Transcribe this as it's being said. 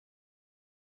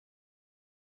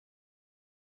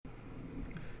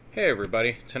Hey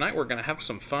everybody, tonight we're going to have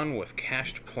some fun with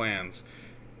cached plans,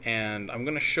 and I'm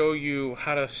going to show you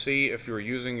how to see if you're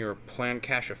using your plan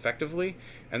cache effectively,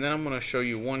 and then I'm going to show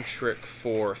you one trick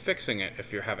for fixing it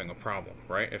if you're having a problem,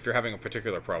 right? If you're having a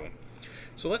particular problem.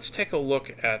 So let's take a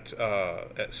look at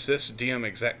sysdm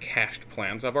exec cached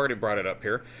plans. I've already brought it up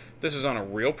here. This is on a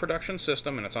real production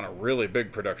system, and it's on a really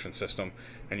big production system,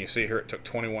 and you see here it took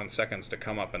 21 seconds to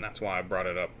come up, and that's why I brought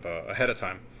it up ahead of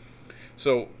time.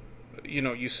 So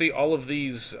you see all of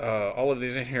these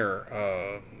in here,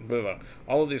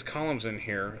 all of these columns in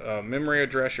here. Memory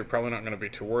address, you're probably not going to be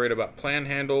too worried about. Plan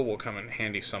handle will come in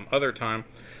handy some other time.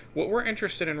 What we're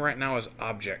interested in right now is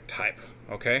object type,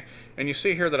 okay? And you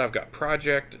see here that I've got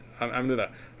project,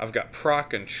 I've got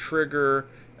proc and trigger,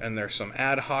 and there's some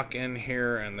ad hoc in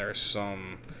here, and there's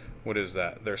some, what is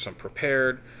that? There's some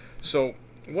prepared. So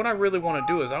what I really want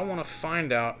to do is I want to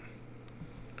find out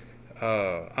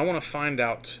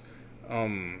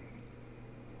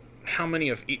how many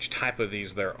of each type of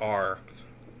these there are,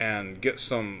 and get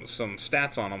some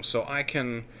stats on them, so I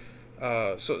can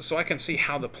so I can see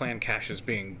how the plan cache is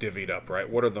being divvied up, right?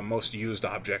 What are the most used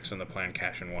objects in the plan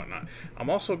cache and whatnot. I'm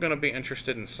also going to be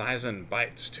interested in size and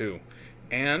bytes too,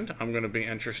 and I'm going to be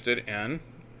interested in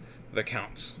the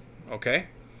counts. Okay,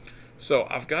 so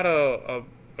I've got a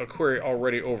query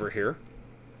already over here,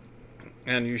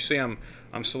 and you see I'm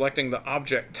selecting the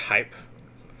object type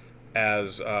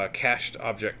as cached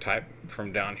object type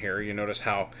from down here. You notice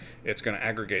how it's going to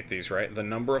aggregate these, right? The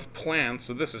number of plans.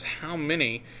 So this is how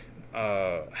many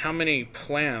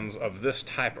plans of this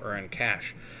type are in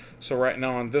cache. So right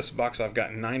now on this box I've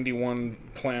got 91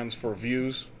 plans for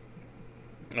views,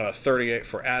 38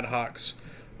 for ad hocs,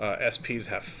 SPs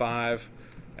have 5,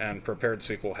 and prepared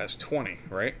SQL has 20,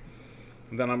 right?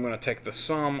 Then I'm going to take the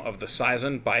sum of the size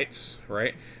in bytes,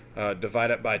 right?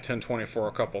 Divide it by 1024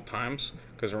 a couple times,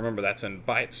 because remember that's in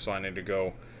bytes, so I need to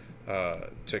go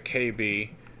to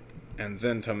KB and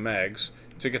then to megs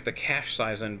to get the cache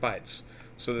size in bytes,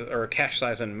 or cache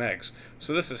size in megs.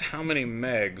 So this is how many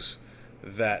megs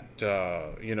that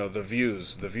the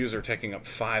views are taking up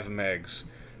 5 megs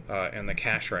in the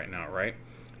cache right now, right?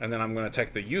 And then I'm going to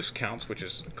take the use counts, which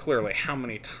is clearly how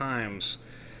many times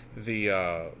the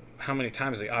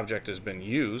object has been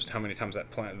used, how many times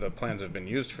the plans have been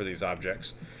used for these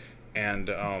objects, and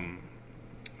I'm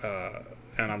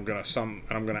going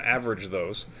to average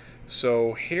those.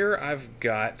 So here I've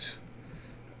got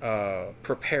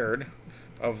prepared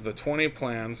of the 20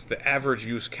 plans, the average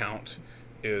use count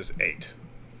is 8.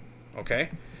 Okay,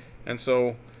 and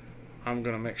so I'm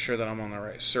going to make sure that I'm on the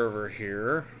right server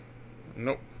here.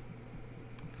 Nope,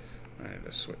 I need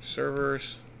to switch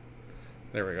servers.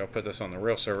 There we go, put this on the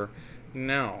real server.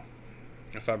 Now,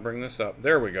 if I bring this up,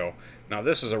 there we go. Now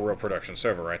this is a real production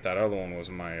server, right? That other one was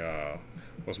my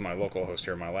local host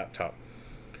here, my laptop.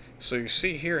 So you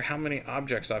see here how many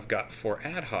objects I've got for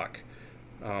ad hoc.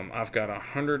 I've got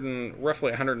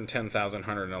roughly 110,000,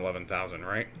 111,000,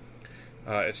 right?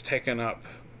 It's taken up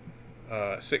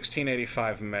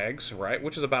 1685 megs, right?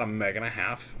 Which is about a gig and a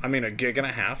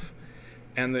half.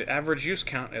 And the average use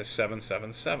count is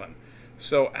 777.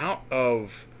 So out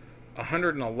of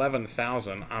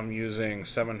 111,000, I'm using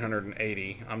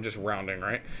 780. I'm just rounding,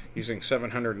 right? Using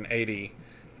 780.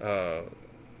 I'm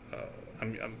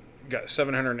got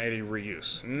 780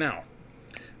 reuse. Now,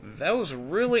 those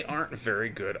really aren't very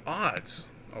good odds.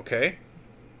 Okay.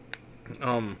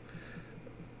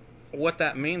 What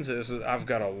that means is that I've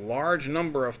got a large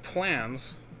number of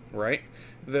plans, right,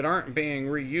 that aren't being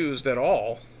reused at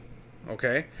all.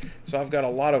 Okay, so I've got a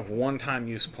lot of one-time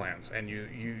use plans, and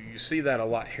you see that a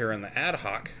lot here in the ad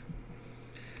hoc.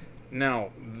 Now,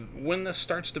 when this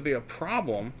starts to be a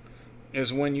problem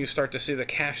is when you start to see the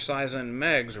cache size in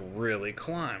megs really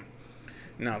climb.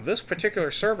 Now, this particular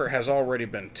server has already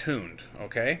been tuned,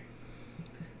 okay?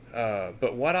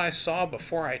 But what I saw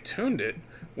before I tuned it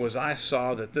was I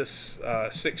saw that this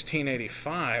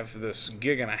 1685, this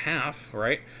gig and a half,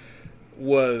 right,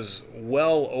 was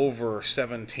well over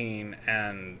 17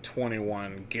 and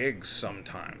 21 gigs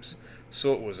sometimes.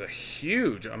 So it was a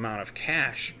huge amount of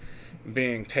cache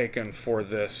being taken for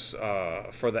this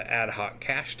for the ad hoc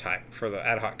cache type, for the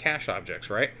ad hoc cache objects,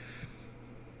 right?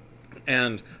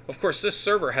 And of course this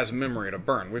server has memory to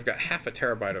burn. We've got 0.5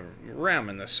 terabyte of RAM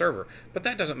in this server, but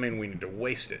that doesn't mean we need to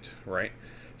waste it, right?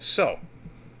 So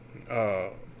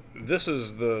this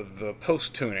is the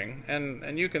post tuning,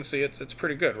 and you can see it's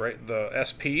pretty good, right? The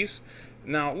SPs.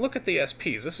 Now look at the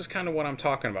SPs. This is kind of what I'm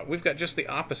talking about. We've got just the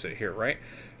opposite here, right?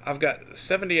 I've got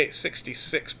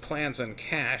 7866 plans in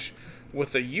cache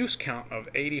with a use count of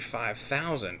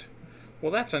 85,000.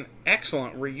 Well, that's an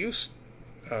excellent reuse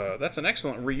that's an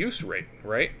excellent reuse rate,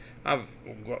 right? I've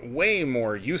got way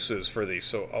more uses for these,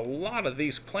 so a lot of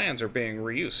these plans are being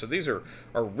reused. So these are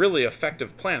really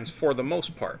effective plans for the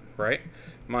most part, right?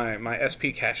 My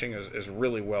SP caching is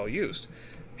really well used,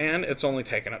 and it's only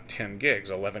taken up 10 gigs,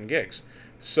 11 gigs.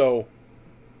 So,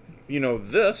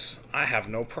 this I have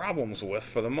no problems with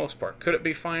for the most part. Could it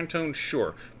be fine-tuned?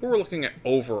 Sure. But we're looking at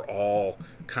overall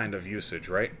kind of usage,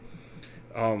 right?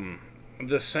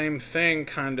 The same thing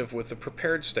kind of with the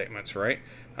prepared statements, right?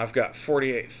 I've got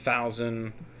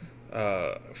 48,000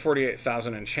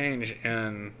 and change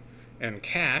in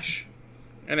cache,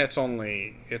 and it's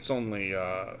only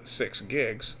 6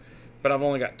 gigs, but I've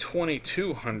only got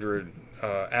 2,200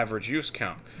 average use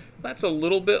count. That's a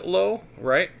little bit low,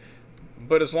 right?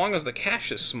 But as long as the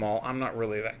cache is small, I'm not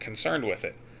really that concerned with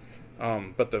it.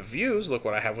 But the views, look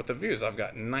what I have with the views. I've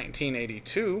got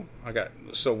 1982.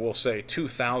 So we'll say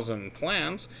 2,000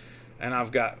 plans, and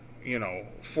I've got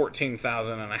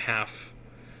 14,000 and a half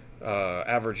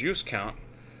average use count,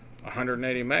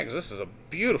 180 megs. This is a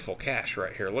beautiful cache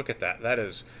right here. Look at that. That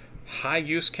is high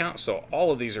use count. So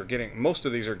most of these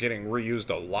are getting reused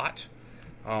a lot,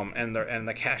 and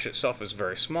the cache itself is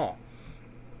very small.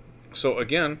 So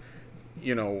again,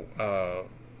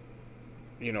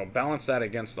 balance that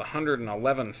against the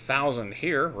 111,000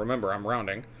 here. Remember, I'm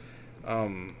rounding,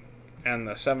 and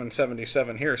the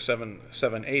 777 here,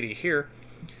 780 here.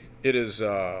 It is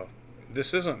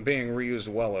this isn't being reused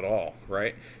well at all,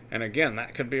 right? And again,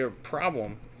 that could be a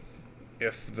problem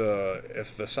if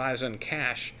the size in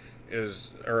cache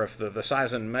is, or if the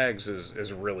size in megs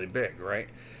is really big, right?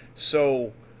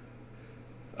 So,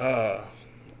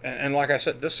 and like I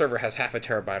said, this server has half a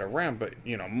terabyte of RAM, but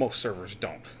most servers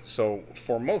don't. So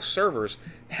for most servers,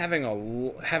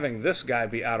 having this guy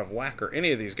be out of whack, or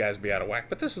any of these guys be out of whack,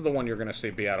 but this is the one you're going to see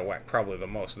be out of whack probably the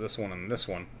most. This one and this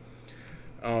one.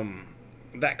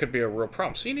 That could be a real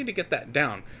problem. So you need to get that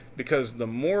down, because the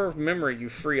more memory you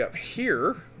free up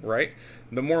here, right,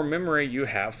 the more memory you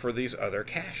have for these other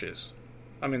caches.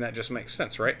 I mean, that just makes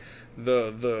sense, right?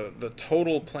 The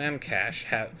total plan cache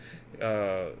has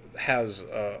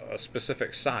a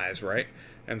specific size, right?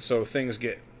 And so things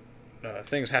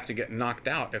have to get knocked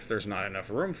out if there's not enough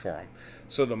room for them.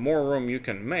 So the more room you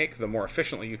can make, the more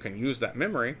efficiently you can use that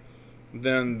memory,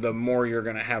 then the more you're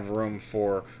going to have room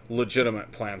for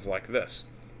legitimate plans like this.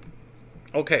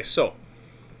 Okay, so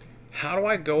how do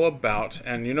I go about,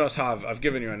 and you notice how I've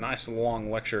given you a nice long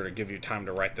lecture to give you time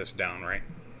to write this down, right?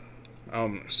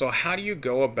 So how do you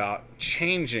go about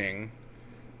changing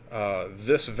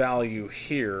this value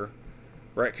here,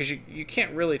 right? Because you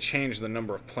can't really change the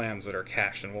number of plans that are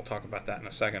cached, and we'll talk about that in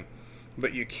a second.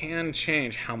 But you can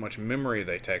change how much memory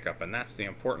they take up, and that's the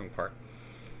important part.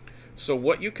 So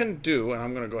what you can do, and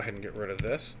I'm going to go ahead and get rid of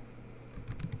this,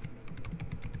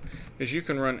 is you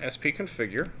can run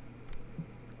spconfigure,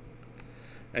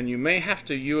 and you may have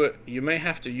to use you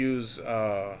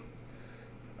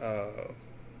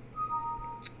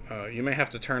may have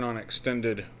to turn on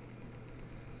extended.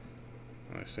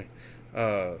 Let's see.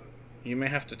 You may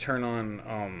have to turn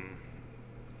on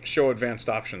show advanced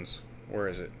options. Where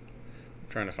is it? I'm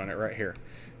trying to find it right here.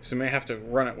 So you may have to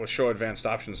run it with show advanced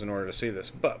options in order to see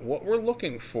this. But what we're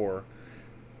looking for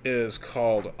is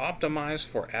called optimize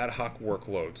for ad hoc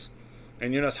workloads.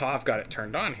 And you notice how I've got it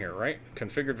turned on here, right?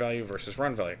 Configured value versus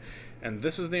run value. And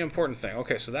this is the important thing.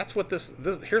 Okay, so that's what this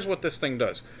here's what this thing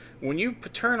does. When you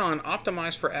turn on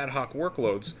optimize for ad hoc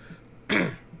workloads,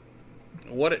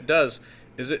 what it does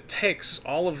is it takes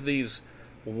all of these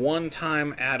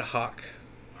one-time ad hoc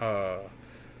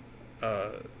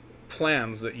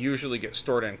plans that usually get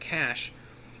stored in cache,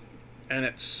 and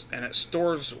it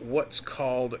stores what's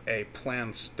called a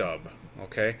plan stub.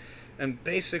 Okay, and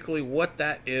basically what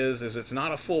that is it's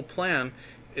not a full plan.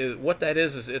 What that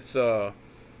is it's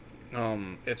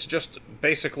just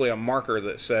basically a marker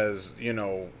that says,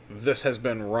 this has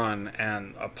been run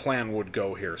and a plan would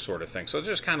go here, sort of thing. So it's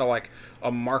just kind of like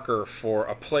a marker for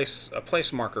a place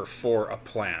marker for a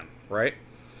plan, right?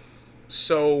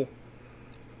 So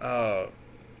the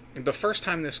first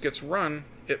time this gets run,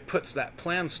 it puts that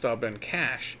plan stub in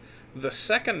cache. The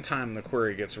second time the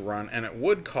query gets run, and it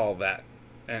would call that,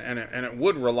 and it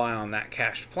would rely on that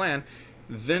cached plan,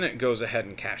 then it goes ahead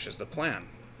and caches the plan,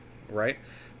 right?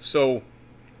 So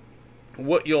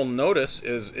what you'll notice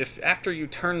is if after you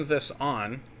turn this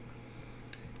on,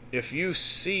 if you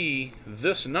see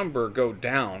this number go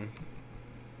down,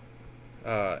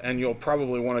 and you'll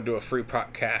probably want to do a free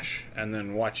prop cache and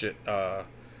then watch it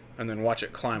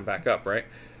climb back up, right?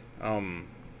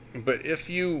 But if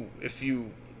you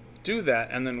do that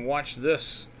and then watch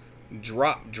this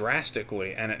drop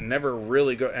drastically, and it never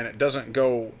really and it doesn't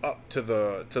go up to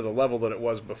the level that it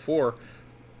was before,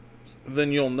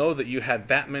 then you'll know that you had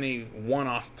that many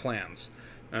one-off plans.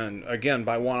 And again,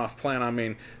 by one-off plan, I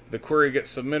mean the query gets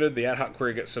submitted, the ad hoc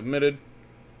query gets submitted,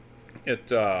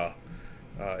 it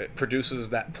produces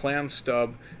that plan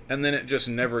stub, and then it just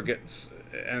never gets,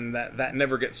 and that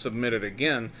never gets submitted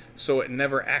again, so it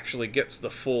never actually gets the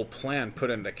full plan put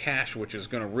into cache, which is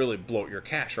going to really bloat your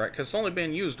cache, right? Because it's only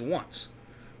being used once.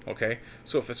 Okay,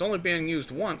 so if it's only being used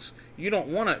once, you don't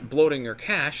want it bloating your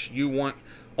cache. You want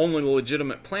only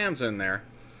legitimate plans in there.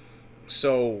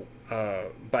 So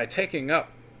by turning on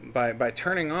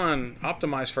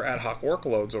Optimize for Ad Hoc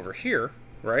Workloads over here,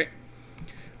 right,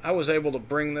 I was able to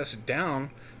bring this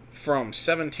down from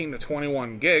 17 to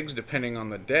 21 gigs, depending on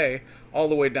the day, all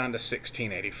the way down to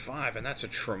 1685, and that's a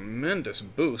tremendous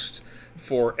boost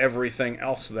for everything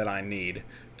else that I need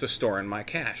to store in my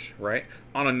cache, right?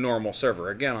 On a normal server.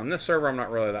 Again, on this server, I'm not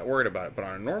really that worried about it, but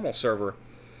on a normal server,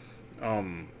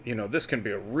 you know, this can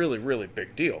be a really, really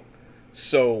big deal.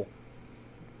 So,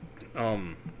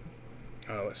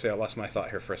 let's see, I lost my thought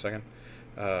here for a second.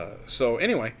 So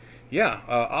anyway, yeah,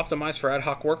 Optimize for Ad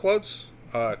Hoc Workloads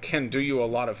can do you a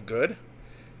lot of good.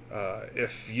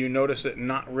 If you notice it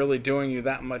not really doing you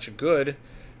that much good,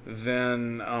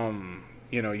 then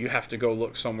you know, you have to go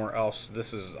look somewhere else.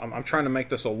 This is I'm trying to make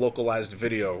this a localized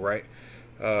video, right?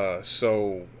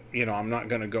 So you know, I'm not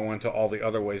going to go into all the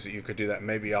other ways that you could do that.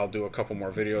 Maybe I'll do a couple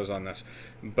more videos on this,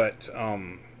 but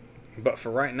for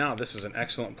right now, this is an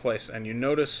excellent place. And you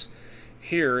notice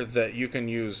here that you can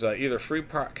use either free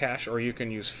cache or you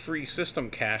can use free system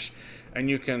cache, and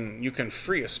you can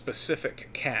free a specific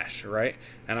cache, right?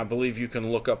 And I believe you can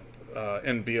look up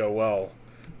in BOL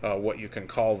what you can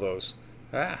call those.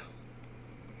 Yeah,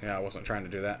 I wasn't trying to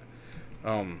do that.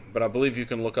 But I believe you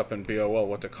can look up in BOL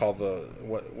what to call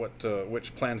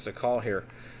which plans to call here,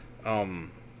 and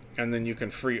then you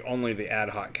can free only the ad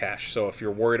hoc cache. So if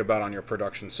you're worried about on your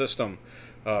production system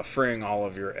freeing all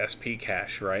of your SP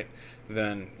cache, right,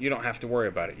 then you don't have to worry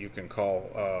about it. You can call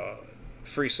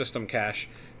free system cache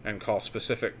and call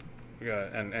specific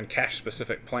and cache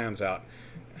specific plans out,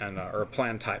 and or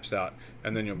plan types out,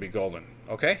 and then you'll be golden.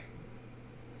 Okay?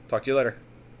 Talk to you later.